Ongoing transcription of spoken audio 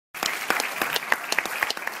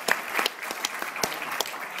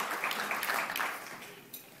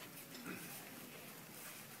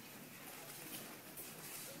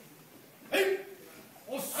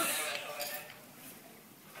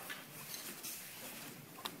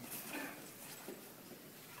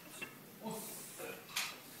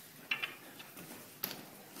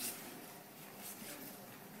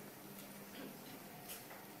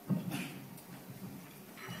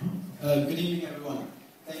Good evening, everyone.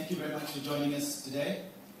 Thank you very much for joining us today.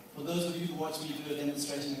 For those of you who watched me do a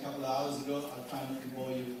demonstration a couple of hours ago, I'll try not to bore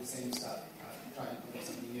you with the same stuff. I'll try and do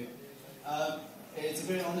something new. It's a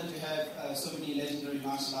great honor to have so many legendary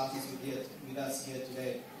martial artists with us here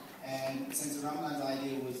today. And since Ramlan's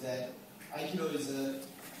idea was that Aikido is a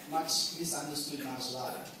much misunderstood martial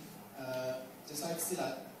art. Just like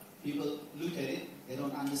Silat, people look at it, they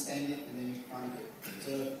don't understand it, and then you find it.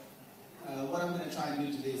 So what I'm going to try and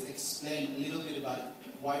do today is explain a little bit about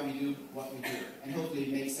why we do what we do, and hopefully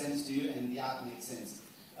it makes sense to you and the art makes sense.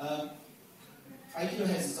 Aikido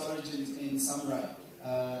has its origins in samurai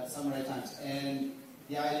times, and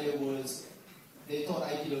the idea was they taught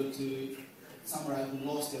Aikido to samurai who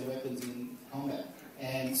lost their weapons in combat.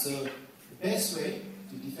 And so the best way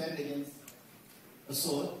to defend against a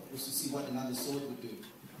sword was to see what another sword would do.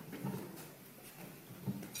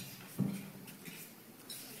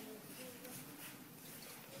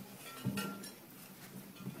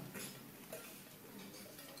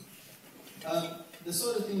 The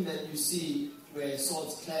sort of thing that you see where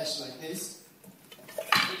swords clash like this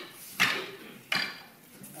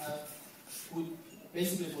would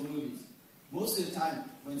basically for movies. Most of the time,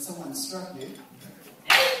 when someone struck you,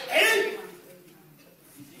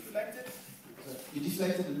 you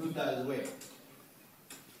deflected and moved out of the way.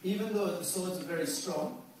 Even though the swords were very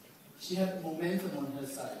strong, she had momentum on her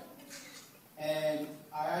side. And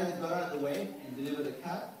I either got out of the way and delivered a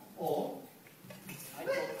cut, or I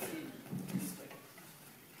got clean.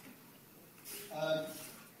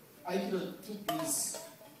 Aikido took these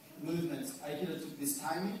movements, Aikido took this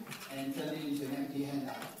timing and turned it into an empty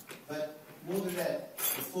handout. But more than that, the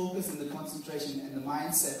focus and the concentration and the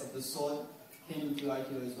mindset of the sword came into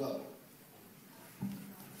Aikido as well.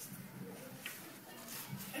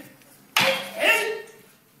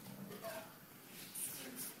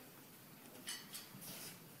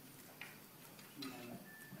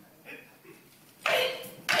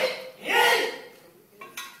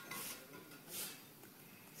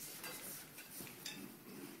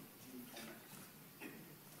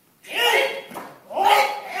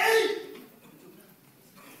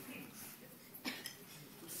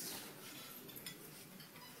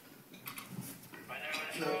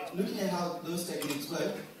 Looking at how those techniques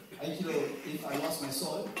work, Aikido, if I lost my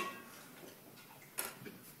sword,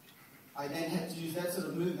 I then had to use that sort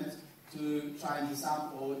of movement to try and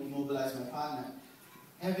disarm or immobilize my partner.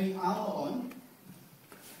 Having armor on,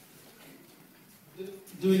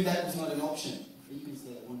 doing that was not an option. You can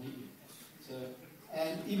say that won't hit you. So,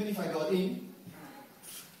 and even if I got in,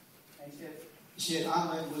 she had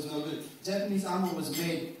armor, it was no good. Japanese armor was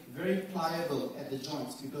made very pliable at the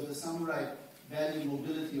joints because the samurai value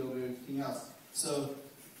mobility over everything else. So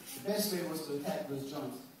the best way was to attack those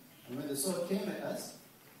joints. And when the sword came at us,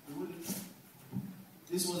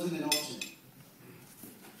 this wasn't an option.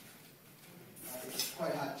 It's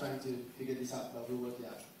quite hard trying to figure this out, but we'll work it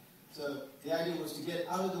out. So the idea was to get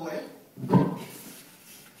out of the way and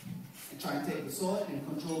try and take the sword and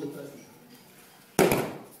control the person.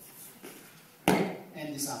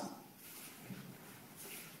 And disarm.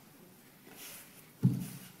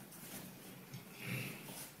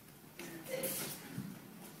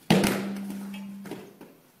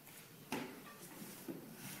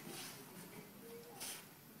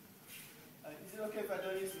 Okay, if I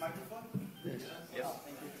don't use the microphone? Yes. Yes. Oh,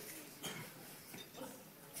 thank you.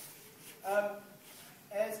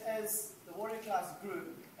 As the warrior class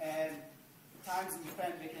grew and times in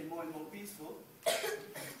Japan became more and more peaceful,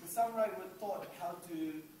 the samurai were taught how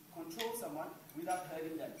to control someone without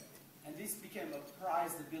hurting them. And this became a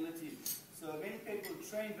prized ability. So many people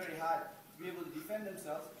trained very hard to be able to defend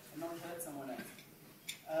themselves and not hurt someone else.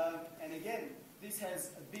 And again, this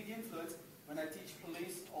has a big influence when I teach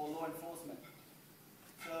police or law enforcement.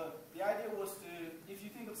 So the idea was to, if you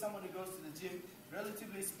think of someone who goes to the gym,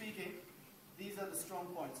 relatively speaking, these are the strong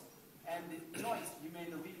points. And the joints, you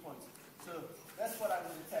mean the weak points. So that's what I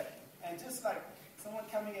would attack. And just like someone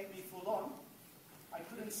coming at me full on, I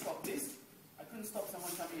couldn't stop this. I couldn't stop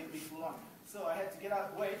someone coming at me full on. So I had to get out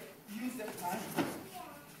of the way, use that time,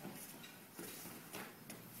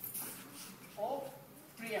 or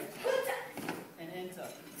preempt, and enter.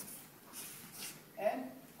 And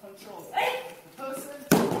control the person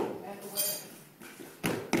and the weapon.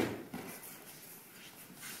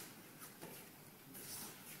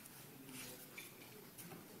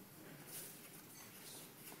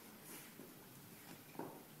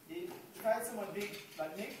 If I had someone big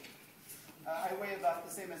like Nick, I weigh about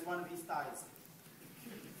the same as one of his thighs.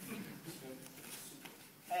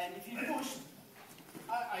 And if you push,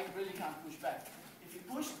 I really can't push back. If you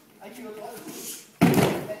push, I can go,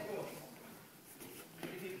 let go.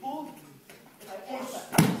 If you pull, I push.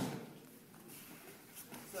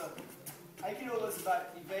 So, Aikido was about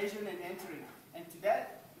evasion and entering. And to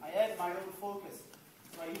that, I add my own focus.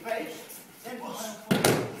 So I evade, then push.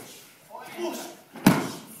 Push.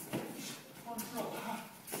 Control.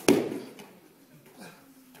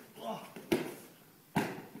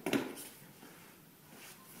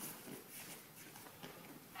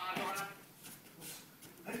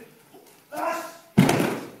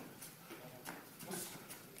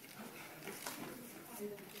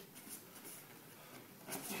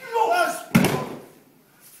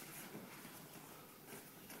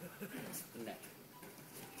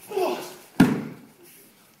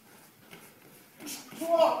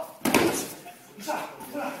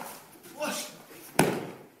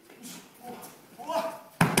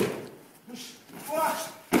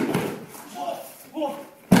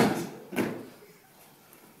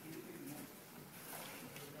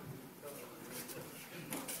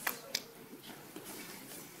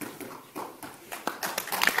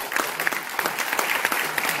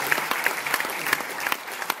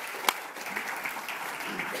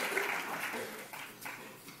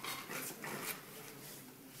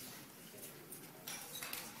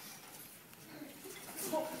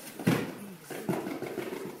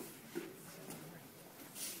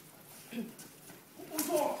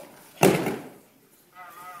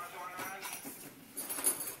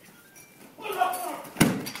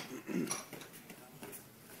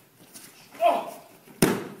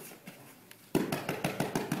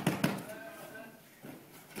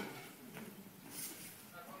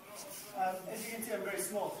 As you can see, I'm very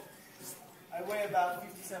small. I weigh about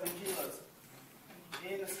 57 kilos.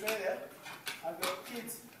 In Australia, I've got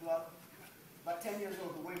kids who are about 10 years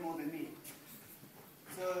old who weigh more than me.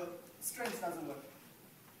 So strength doesn't work.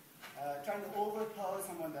 Trying to overpower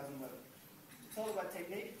someone doesn't work. It's all about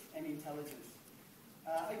technique and intelligence.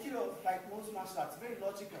 Aikido, like most martial arts, is very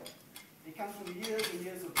logical. It comes from years and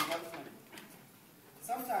years of development.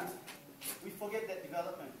 Sometimes we forget that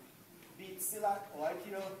development. Be it Silat or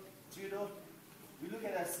Aikido, Judo, we look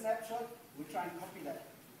at a snapshot, we try and copy that.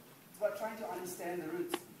 It's about trying to understand the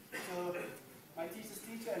roots. So my teacher's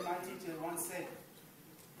teacher and my teacher once said,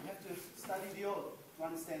 you have to study the old to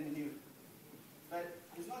understand the new. But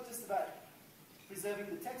it's not just about preserving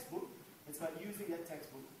the textbook, it's about using that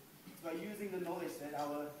textbook. It's about using the knowledge that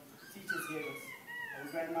our teachers gave us, our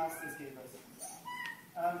grandmasters gave us.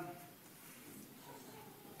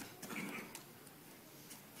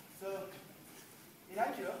 So in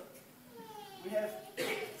Aikido, we have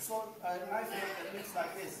a knife that looks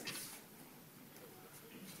like this.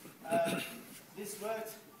 This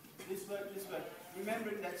worked.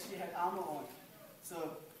 Remembering that she had armor on.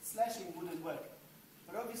 So slashing wouldn't work.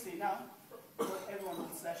 But obviously now, everyone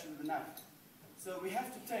will slash with a knife. So we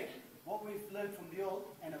have to take what we've learned from the old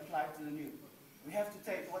and apply it to the new. We have to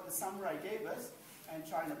take what the samurai gave us and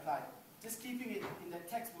try and apply it. Just keeping it in the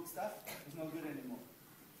textbook stuff is no good anymore.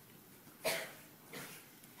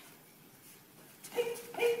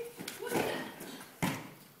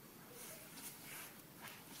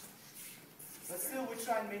 But still, we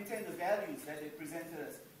try and maintain the values that they presented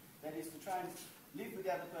us. That is to try and live with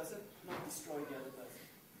the other person, not destroy the other person.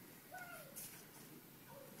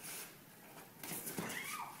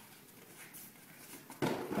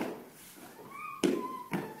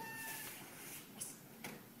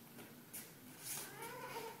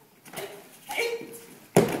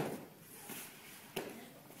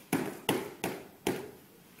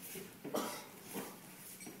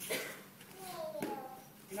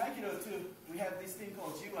 In Aikido too, we have this thing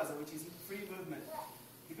called jiwaza, which is free movement.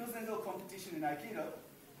 Because there's no competition in Aikido,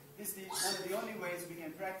 this is one of the only ways we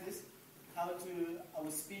can practice how to our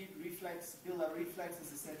speed, reflex, build our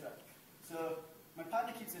reflexes, etc. So my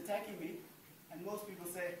partner keeps attacking me, and most people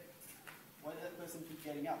say, why does that person keep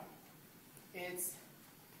getting up? It's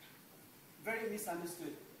very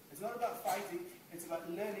misunderstood. It's not about fighting, it's about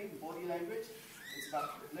learning body language. It's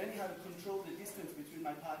about learning how to control the distance between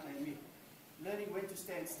my partner and me. Learning when to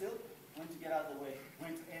stand still, when to get out of the way,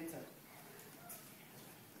 when to enter.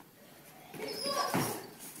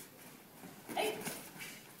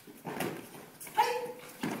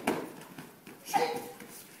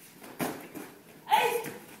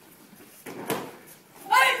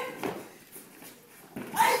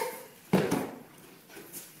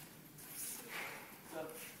 So,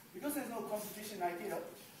 because there's no competition in Aikido,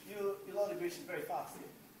 you'll all agree she's very fast here.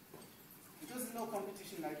 Because there's no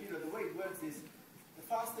competition in Aikido, the way it works is, the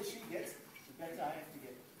faster she gets, the better I have to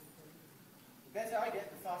get. The better I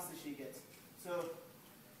get, the faster she gets. So,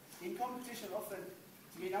 in competition often,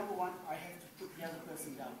 to be number one, I have to put the other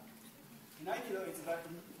person down. In Aikido, it's about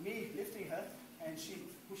me lifting her and she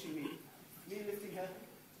pushing me lifting her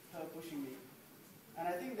pushing me. And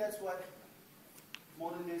I think that's what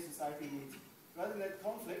modern day society needs. Rather than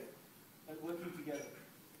conflict, but working together.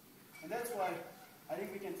 And that's why I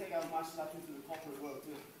think we can take our martial arts into the corporate world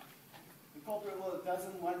too. The corporate world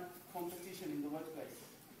doesn't want competition in the workplace.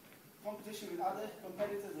 Competition with other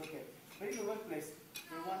competitors, okay. But in the workplace,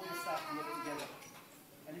 they want their staff to work together.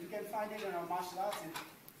 And if we can find it in our martial arts and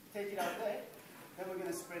take it out there, then we're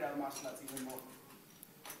going to spread our martial arts even more.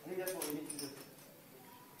 I think that's what we need to do.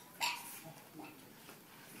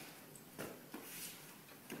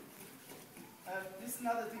 This is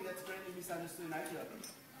another thing that's greatly misunderstood in Aikido.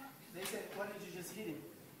 They said, why don't you just hit him?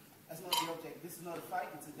 That's not the object. This is not a fight,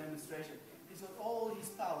 it's a demonstration. He's got all his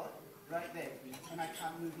power right there, and I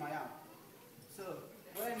can't move my arm. So,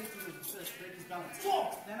 what I need to do is first break his balance.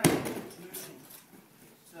 Then I can move him.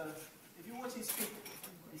 So, if you watch his feet,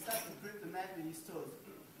 he starts to grip the mat with his toes.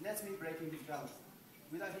 And that's me breaking his balance,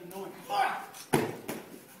 without him knowing.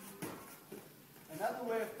 Another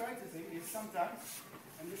way of practicing is sometimes,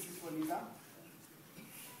 and this is for Nizam,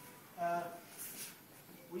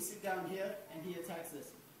 we sit down here and he attacks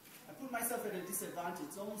us. I put myself at a disadvantage.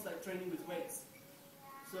 It's almost like training with weights.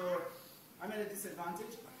 So I'm at a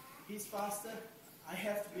disadvantage. He's faster. I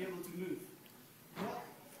have to be able to move. Not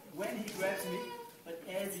when he grabs me, but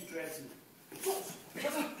as he grabs me.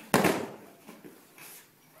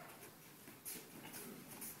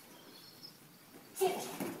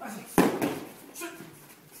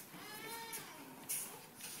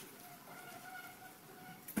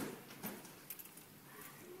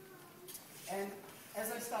 And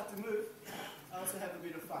as I start to move, I also have a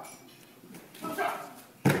bit of fun.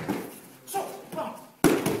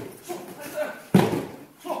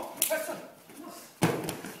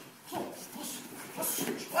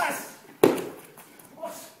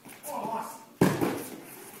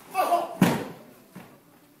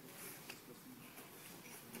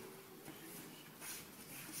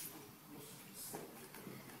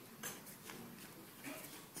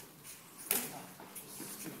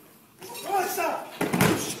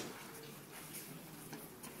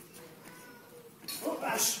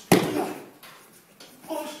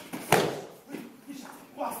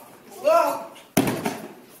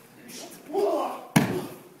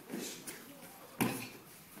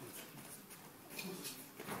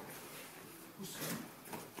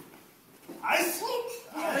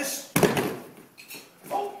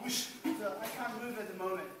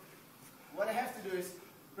 What I have to do is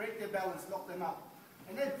break their balance, lock them up,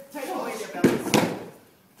 and then take away their balance.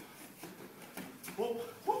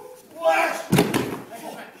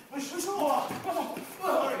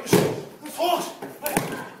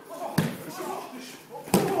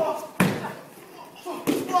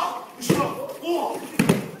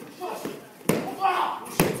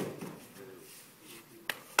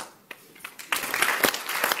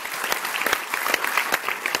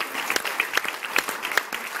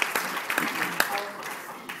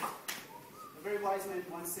 A wise man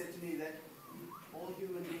once said to me that all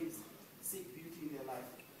human beings seek beauty in their life.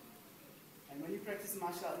 And when you practice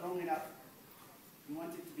martial art long enough, you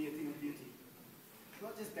want it to be a thing of beauty.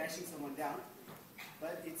 Not just bashing someone down,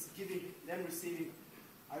 but it's giving, them receiving.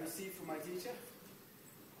 I received from my teacher,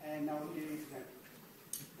 and now I'm giving to them.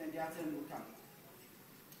 Then the turn will come.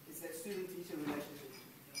 It's that student-teacher relationship.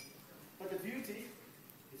 But the beauty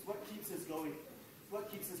is what keeps us going, what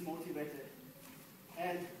keeps us motivated.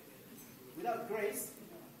 And without grace,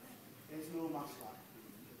 there is no martial art.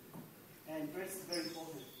 And grace is very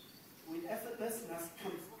important. With effortlessness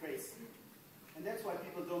comes grace. And that's why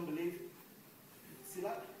people don't believe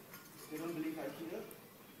Silat, they don't believe Aikido,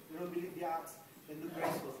 they don't believe the arts, they look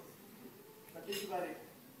graceful. But think about it.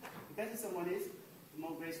 The better someone is, the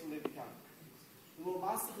more graceful they become. The more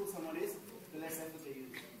masterful someone is, the less effort they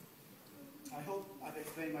use. I hope I've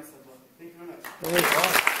explained myself well. Thank you very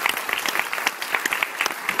much.